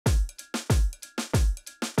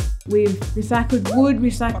We've recycled wood,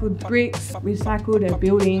 recycled bricks, recycled a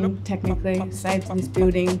building, technically, saved this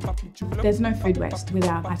building. There's no food waste with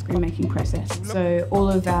our ice cream making process, so all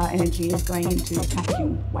of our energy is going into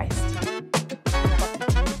packaging waste.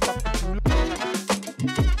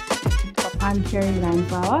 I'm Cherry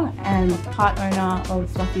Rainflower and part owner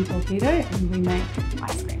of Fluffy Torpedo, and we make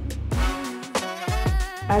ice cream.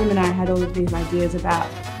 Adam and I had all of these ideas about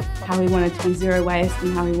how we wanted to be zero waste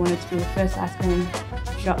and how we wanted to be the first ice cream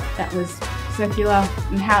shop that was circular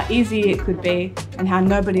and how easy it could be and how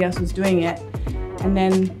nobody else was doing it. And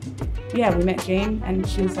then, yeah, we met Jean and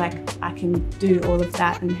she was like, I can do all of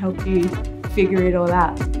that and help you figure it all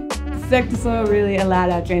out. Cirque du Soleil really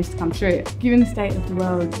allowed our dreams to come true. Given the state of the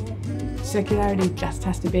world, circularity just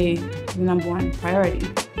has to be the #1 priority.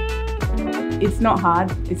 It's not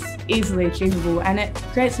hard, it's easily achievable, and it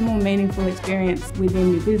creates a more meaningful experience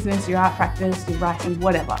within your business, your art practice, your writing,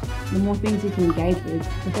 whatever. The more things you can engage with,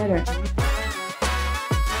 the better.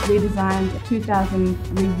 We designed 2,000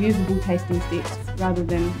 reusable tasting sticks rather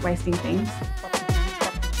than wasting things.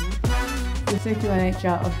 The circular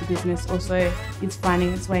nature of the business also is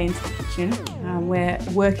finding its way into the kitchen. We're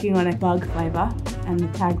working on a bug flavour, and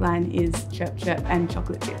the tagline is chirp chirp and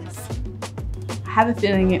chocolate chips. I have a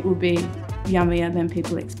feeling it will be yummier than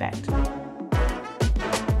people expect.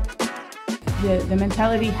 The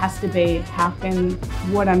mentality has to be, how can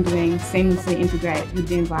what I'm doing seamlessly integrate with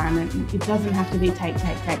the environment? It doesn't have to be take. It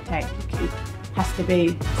has to be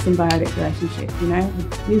a symbiotic relationship, you know,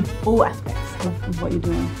 with all aspects of what you're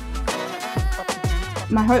doing.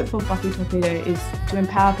 My hope for Fluffy Torpedo is to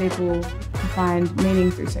empower people to find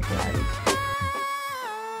meaning through circularity.